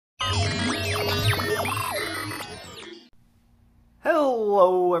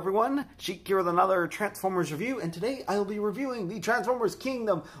Hello everyone, Sheek here with another Transformers review, and today I will be reviewing the Transformers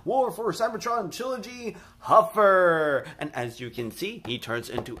Kingdom War for Cybertron Trilogy Huffer. And as you can see, he turns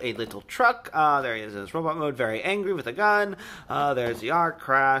into a little truck. There he is in his robot mode, very angry with a gun. There's the arc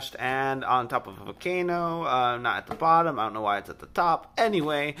crashed and on top of a volcano, not at the bottom, I don't know why it's at the top.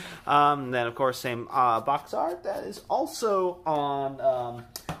 Anyway, then of course same box art that is also on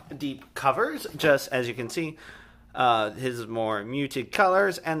deep covers, just as you can see. His is more muted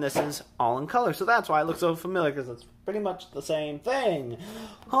colors, and this is all in color, so that's why it looks so familiar, because it's pretty much the same thing.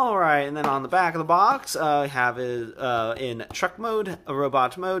 Alright, and then on the back of the box, we have it in truck mode,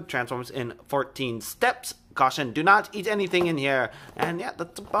 robot mode, transforms in 14 steps. Caution, do not eat anything in here. And yeah,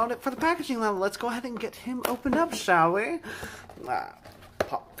 that's about it for the packaging level. Let's go ahead and get him opened up, shall we?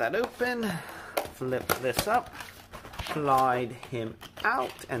 Pop that open, flip this up, slide him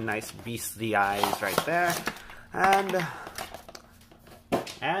out, and nice beastly eyes right there. And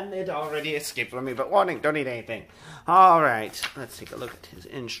it already escaped from me, but warning, don't eat anything. Alright, let's take a look at his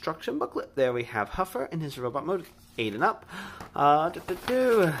instruction booklet. There we have Huffer in his robot mode, 8 and up.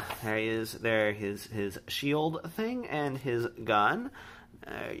 There he is, there his shield thing and his gun.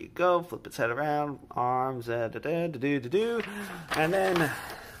 There you go, flip its head around, arms, and then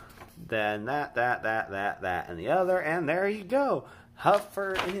that, and the other, and there you go.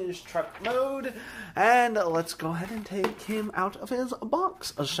 Huffer in his truck mode, and let's go ahead and take him out of his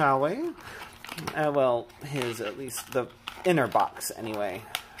box, shall we? Well, at least the inner box, anyway.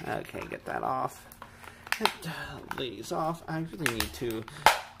 Okay, get that off. Get these off. I really need to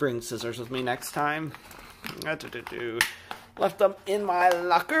bring scissors with me next time. Left them in my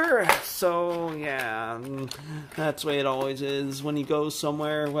locker, so yeah, that's the way it always is when you go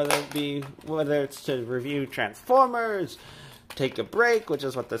somewhere, whether it's to review Transformers, take a break, which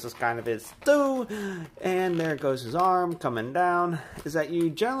is what this is kind of is too, and there goes his arm coming down, is that you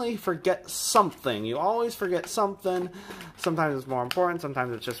generally forget something. You always forget something. Sometimes it's more important,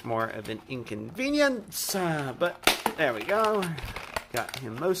 sometimes it's just more of an inconvenience, but there we go. Got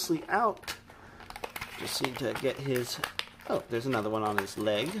him mostly out. Just need to get his, oh, there's another one on his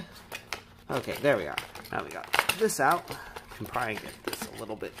leg. Okay, there we are. Now we got this out. Can probably get this a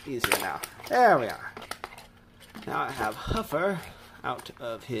little bit easier now. There we are. Now I have Huffer out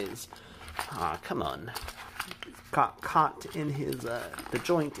of his, come on, got caught in his, the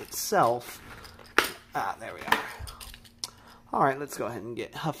joint itself. There we are. Alright, let's go ahead and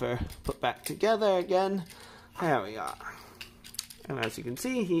get Huffer put back together again. There we are. And as you can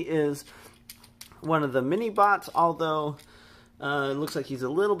see, he is one of the mini-bots, although it looks like he's a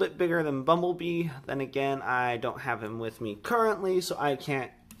little bit bigger than Bumblebee. Then again, I don't have him with me currently, so I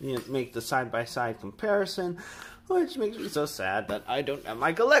can't make the side-by-side comparison, which makes me so sad that I don't have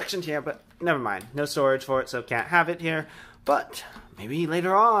my collection here, but never mind. No storage for it, so can't have it here. But maybe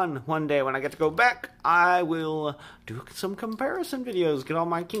later on, one day when I get to go back, I will do some comparison videos, get all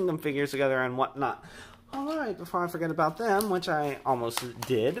my Kingdom figures together and whatnot. Alright, before I forget about them, which I almost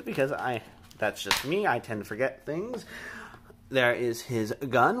did, because that's just me, I tend to forget things. There is his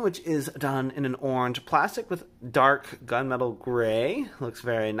gun, which is done in an orange plastic with dark gunmetal gray. Looks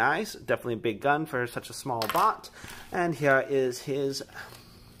very nice. Definitely a big gun for such a small bot. And here is his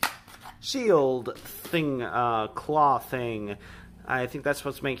shield thing, claw thing. I think that's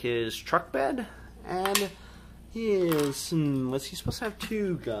supposed to make his truck bed. And he is, was he supposed to have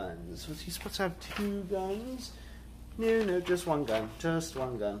 2 guns? Was he supposed to have 2 guns? No, just one gun. Just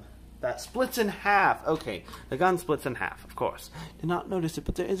one gun. That splits in half. Okay, the gun splits in half, of course. Did not notice it,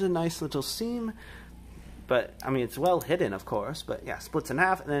 but there is a nice little seam. But, I mean, it's well hidden, of course. But, yeah, splits in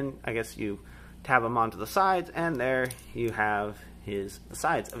half, and then I guess you tab them onto the sides, and there you have the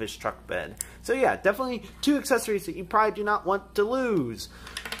sides of his truck bed. So, yeah, definitely 2 accessories that you probably do not want to lose.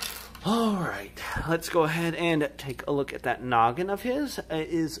 Alright, let's go ahead and take a look at that noggin of his. It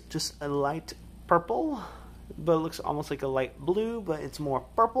is just a light purple, but it looks almost like a light blue, but it's more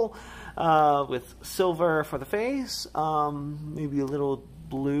purple, with silver for the face, maybe a little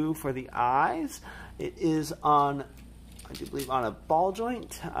blue for the eyes. It is on, I do believe, on a ball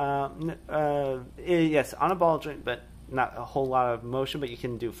joint. Yes, on a ball joint, but not a whole lot of motion, but you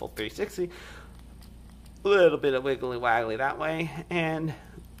can do full 360. A little bit of wiggly waggly that way, and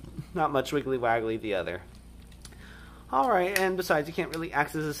not much wiggly waggly the other. Alright, and besides, you can't really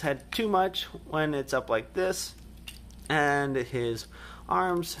access his head too much when it's up like this. And his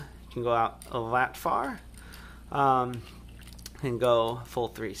arms can go out that far. Can go full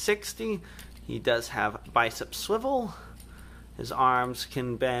 360. He does have bicep swivel. His arms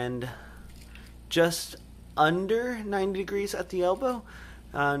can bend just under 90 degrees at the elbow.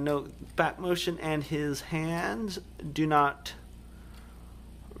 No back motion, and his hands do not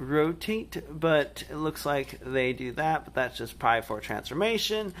rotate, but it looks like they do that, but that's just probably for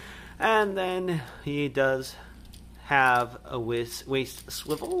transformation. And then he does have a waist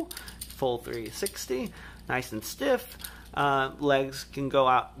swivel, full 360, nice and stiff. Legs can go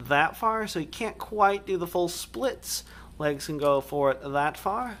out that far, so you can't quite do the full splits. Legs can go forward that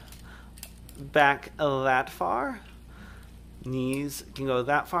far, back that far. Knees can go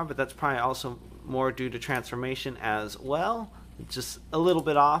that far, but that's probably also more due to transformation as well. Just a little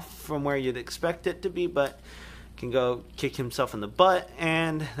bit off from where you'd expect it to be, but can go kick himself in the butt.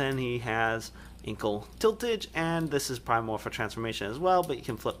 And then he has ankle tiltage, and this is probably more for transformation as well, but you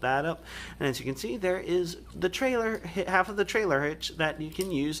can flip that up. And as you can see, there is the trailer, half of the trailer hitch that you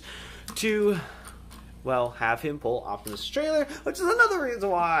can use to, well, have him pull Optimus' trailer, which is another reason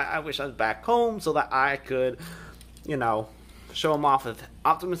why I wish I was back home so that I could, you know, show him off with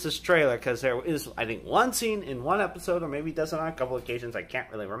Optimus' trailer, because there is, I think, one scene in one episode, or maybe he does it on a couple occasions, I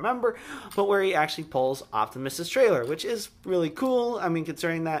can't really remember, but where he actually pulls Optimus' trailer, which is really cool. I mean,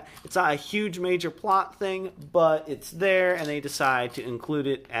 considering that it's not a huge major plot thing, but it's there, and they decide to include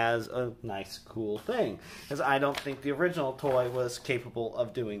it as a nice, cool thing, because I don't think the original toy was capable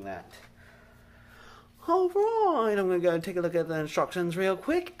of doing that. Alright, I'm going to go take a look at the instructions real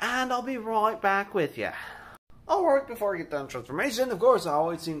quick, and I'll be right back with you. Alright, before I get done transformation, of course, I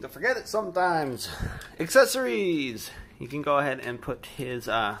always seem to forget it sometimes. Accessories! You can go ahead and put his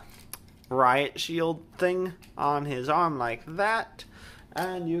riot shield thing on his arm like that.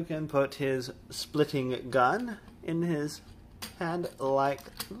 And you can put his splitting gun in his hand like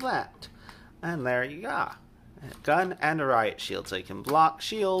that. And there you go. A gun and a riot shield, so you can block,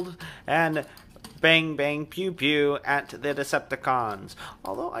 shield, and bang, bang, pew, pew at the Decepticons.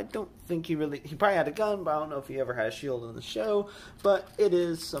 Although I don't think he probably had a gun, but I don't know if he ever had a shield in the show. But it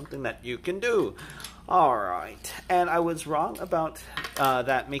is something that you can do. Alright, and I was wrong about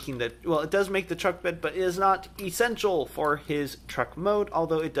that making the, well, it does make the truck bed, but it is not essential for his truck mode,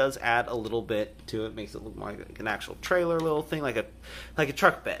 although it does add a little bit to it, makes it look more like an actual trailer little thing, like a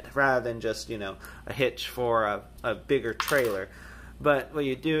truck bed, rather than just, you know, a hitch for a bigger trailer. But what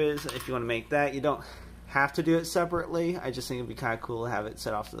you do is, if you want to make that, you don't have to do it separately. I just think it'd be kind of cool to have it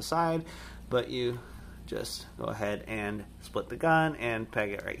set off to the side. But you just go ahead and split the gun and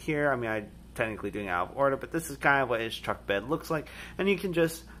peg it right here. I mean, I'm technically doing it out of order, but this is kind of what his truck bed looks like. And you can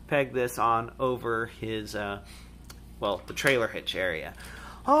just peg this on over his, well, the trailer hitch area.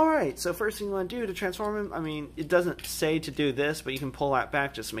 Alright, so first thing you want to do to transform him, I mean, it doesn't say to do this, but you can pull that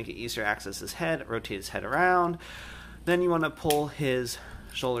back just to make it easier to access his head, rotate his head around. Then you want to pull his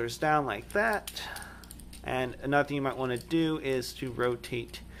shoulders down like that. And another thing you might want to do is to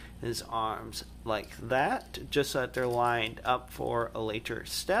rotate his arms like that, just so that they're lined up for a later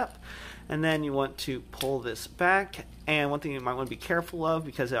step. And then you want to pull this back. And one thing you might want to be careful of,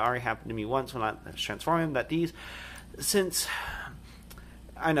 because it already happened to me once when I was transforming, that these, since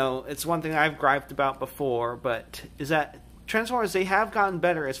I know it's one thing I've griped about before, but is that Transformers, they have gotten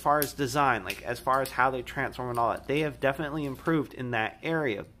better as far as design, like as far as how they transform and all that. They have definitely improved in that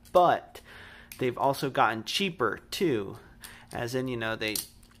area, but they've also gotten cheaper too. As in, you know, they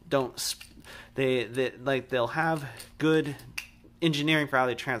don't, they'll have good engineering for how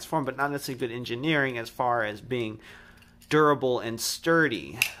they transform, but not necessarily good engineering as far as being durable and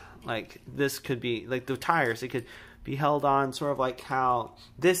sturdy. Like this could be like the tires; they could be held on sort of like how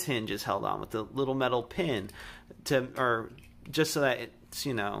this hinge is held on with the little metal pin, or just so that it's,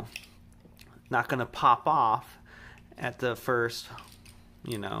 you know, not going to pop off at the first,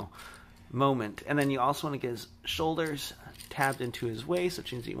 you know, moment. And then you also want to get his shoulders tabbed into his waist,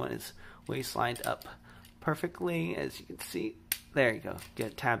 which means you want his waist lined up perfectly, as you can see. There you go. Get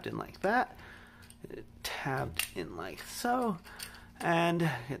it tabbed in like that. Get it tabbed in like so. And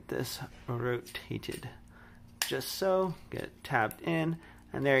get this rotated just so. Get it tabbed in.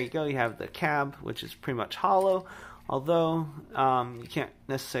 And there you go. You have the cab, which is pretty much hollow. Although you can't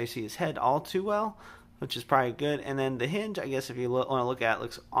necessarily see his head all too well, which is probably good. And then the hinge, I guess if you want to look at it,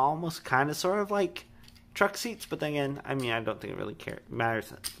 looks almost kind of sort of like truck seats. But then again, I mean, I don't think it really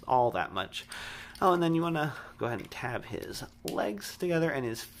matters all that much. Oh, and then you want to go ahead and tab his legs together and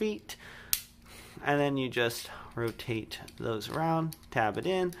his feet. And then you just rotate those around, tab it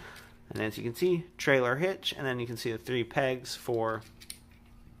in. And as you can see, trailer hitch. And then you can see the 3 pegs for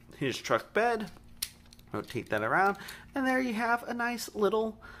his truck bed. Rotate that around, and there you have a nice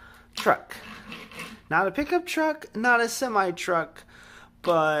little truck. Not a pickup truck, not a semi-truck,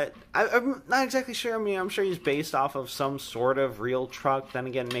 but I'm not exactly sure. I mean, I'm sure he's based off of some sort of real truck. Then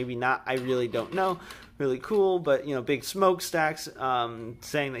again, maybe not. I really don't know. really cool, but, you know, big smokestacks,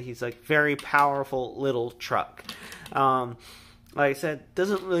 saying that he's like very powerful little truck. Like I said,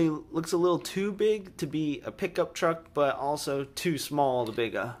 doesn't really, looks a little too big to be a pickup truck, but also too small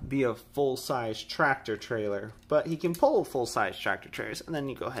to be a full-size tractor trailer. But he can pull full-size tractor trailers, and then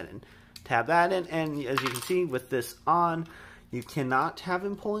you go ahead and tab that in, and as you can see with this on, you cannot have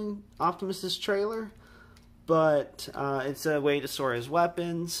him pulling Optimus's trailer, but it's a way to store his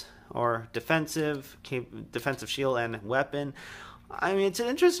weapons, or defensive shield and weapon. I mean, it's an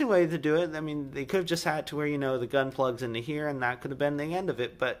interesting way to do it. I mean, they could have just had it to where, you know, the gun plugs into here, and that could have been the end of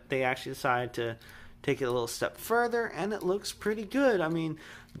it, but they actually decided to take it a little step further, and it looks pretty good. I mean,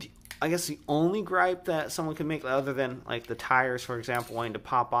 I guess the only gripe that someone could make, other than, like, the tires, for example, wanting to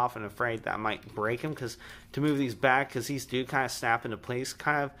pop off and afraid that might break him, because to move these back, because these do kind of snap into place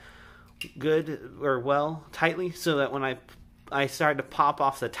kind of good, or well, tightly, so that when I started to pop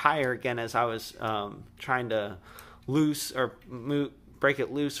off the tire again as I was trying to break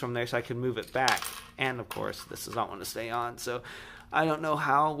it loose from there so I could move it back. And of course, this does not want to stay on, so I don't know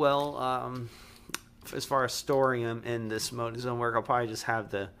how well, as far as storing them in this mode is going to work. I'll probably just have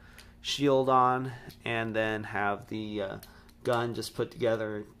the shield on and then have the gun just put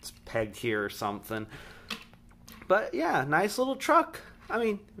together. It's pegged here or something. But yeah, nice little truck. I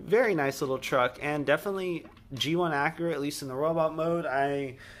mean, very nice little truck, and definitely G1 accurate, at least in the robot mode.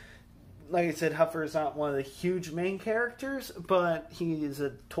 Like I said, Huffer is not one of the huge main characters, but he is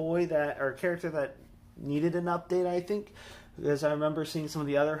a character that needed an update, I think, because I remember seeing some of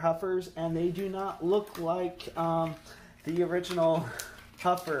the other Huffers, and they do not look like the original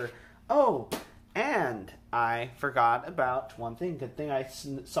Huffer. Oh, and I forgot about one thing. Good thing I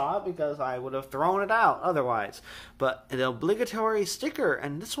saw it, because I would have thrown it out otherwise. But an obligatory sticker,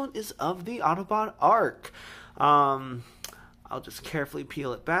 and this one is of the Autobot Arc. I'll just carefully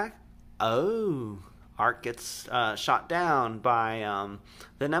peel it back. Oh, Arc gets shot down by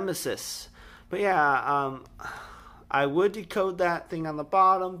the Nemesis. But yeah, I would decode that thing on the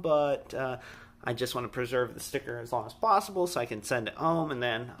bottom, but I just want to preserve the sticker as long as possible so I can send it home, and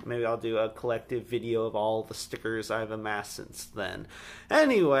then maybe I'll do a collective video of all the stickers I've amassed since then.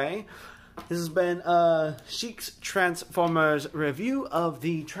 Anyway, this has been Sheek's Transformers review of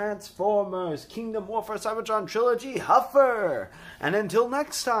the Transformers Kingdom Warfare Cybertron Trilogy Huffer. And until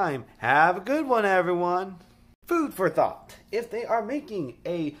next time, have a good one, everyone. Food for thought. If they are making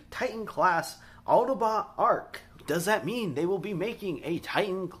a Titan-class Autobot Arc, does that mean they will be making a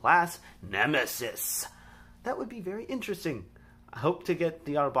Titan-class Nemesis? That would be very interesting. I hope to get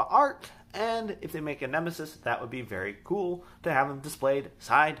the Autobot Arc, and if they make a Nemesis, that would be very cool to have them displayed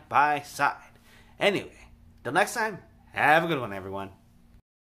side by side. Anyway, till next time, have a good one, everyone.